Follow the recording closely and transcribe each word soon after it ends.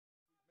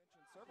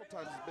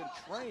several times has been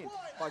trained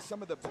by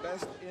some of the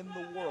best in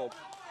the world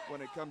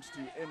when it comes to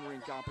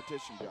in-ring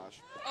competition, Josh.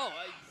 Oh,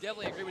 I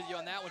definitely agree with you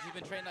on that one. She's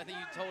been trained, I think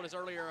you told us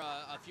earlier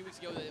a few weeks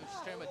ago that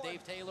she's trained with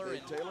Dave Taylor.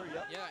 Dave Taylor,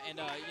 yep. Yeah, and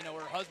you know,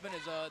 her husband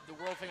is the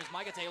world-famous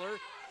Micah Taylor.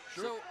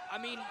 Sure. So, I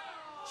mean,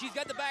 she's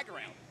got the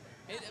background.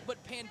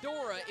 But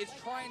Pandora is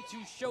trying to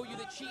show you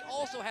that she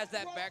also has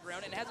that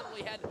background and hasn't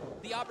really had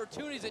the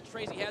opportunities that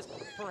Tracy has.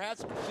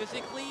 Perhaps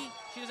physically,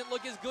 she doesn't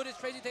look as good as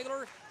Tracy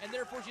Taylor, and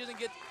therefore she doesn't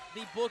get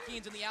the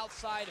bookings and the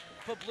outside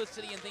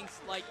publicity and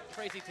things like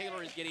Tracy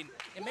Taylor is getting.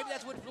 And maybe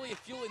that's what's really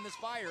fueling this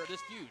fire, this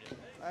feud.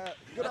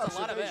 Good that's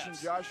observation,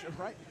 Josh.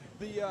 Right?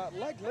 The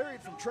leg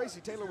lariat from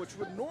Tracy Taylor, which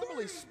would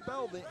normally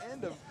spell the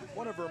end of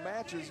one of her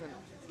matches and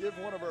give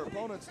one of her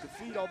opponents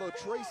defeat, although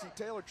Tracy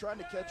Taylor trying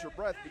to catch her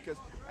breath because,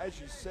 as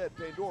you said,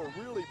 Pandora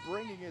really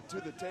bringing it to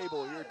the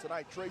table here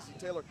tonight. Tracy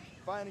Taylor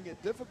finding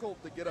it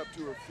difficult to get up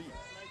to her feet.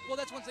 Well,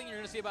 that's one thing you're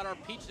going to see about our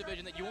Peach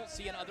division that you won't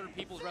see in other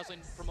people's wrestling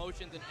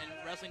promotions and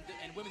wrestling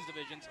and women's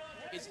divisions,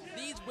 is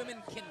these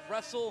women can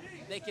wrestle,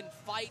 they can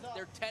fight,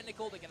 they're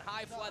technical, they can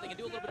high fly, they can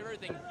do a little bit of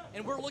everything,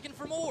 and we're looking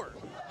for more.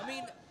 I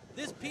mean,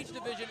 this Peach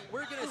division,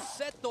 we're going to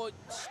set the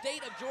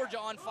state of Georgia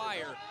on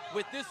fire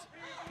with this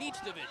Peach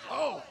division.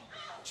 Oh,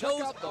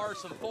 those are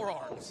some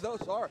forearms.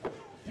 Those are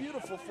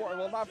beautiful forearms.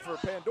 Well, not for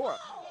Pandora,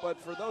 but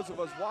for those of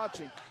us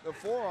watching, the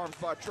forearms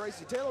by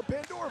Tracy Taylor.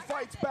 Pandora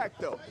fights back,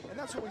 though, and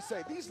that's what we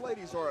say. These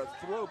ladies are a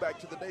throwback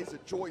to the days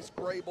of Joyce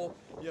Grable,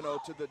 you know,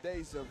 to the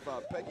days of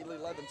Peggy Lee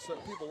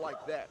Levinson, people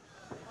like that.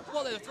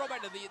 Well, they're a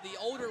throwback to the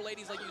older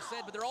ladies, like you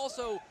said, but they're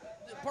also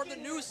part of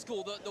the new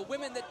school, the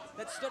women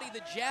that study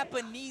the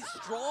Japanese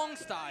strong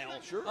style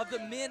of the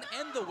men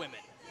and the women.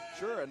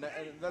 Sure, and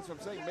that's what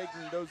I'm saying,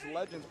 making those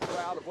legends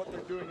proud of what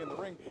they're doing in the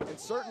ring, and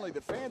certainly the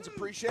fans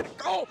appreciate it.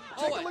 Oh,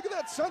 take a look at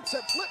that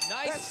sunset flip.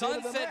 Nice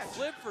sunset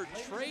flip for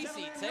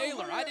Tracy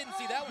Taylor. I didn't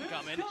see that one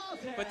coming,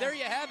 but there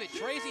you have it.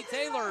 Tracy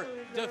Taylor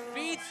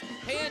defeats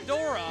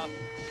Pandora.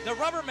 The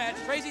rubber match,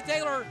 Tracy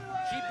Taylor,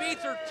 she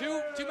beats her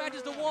two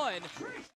matches to one.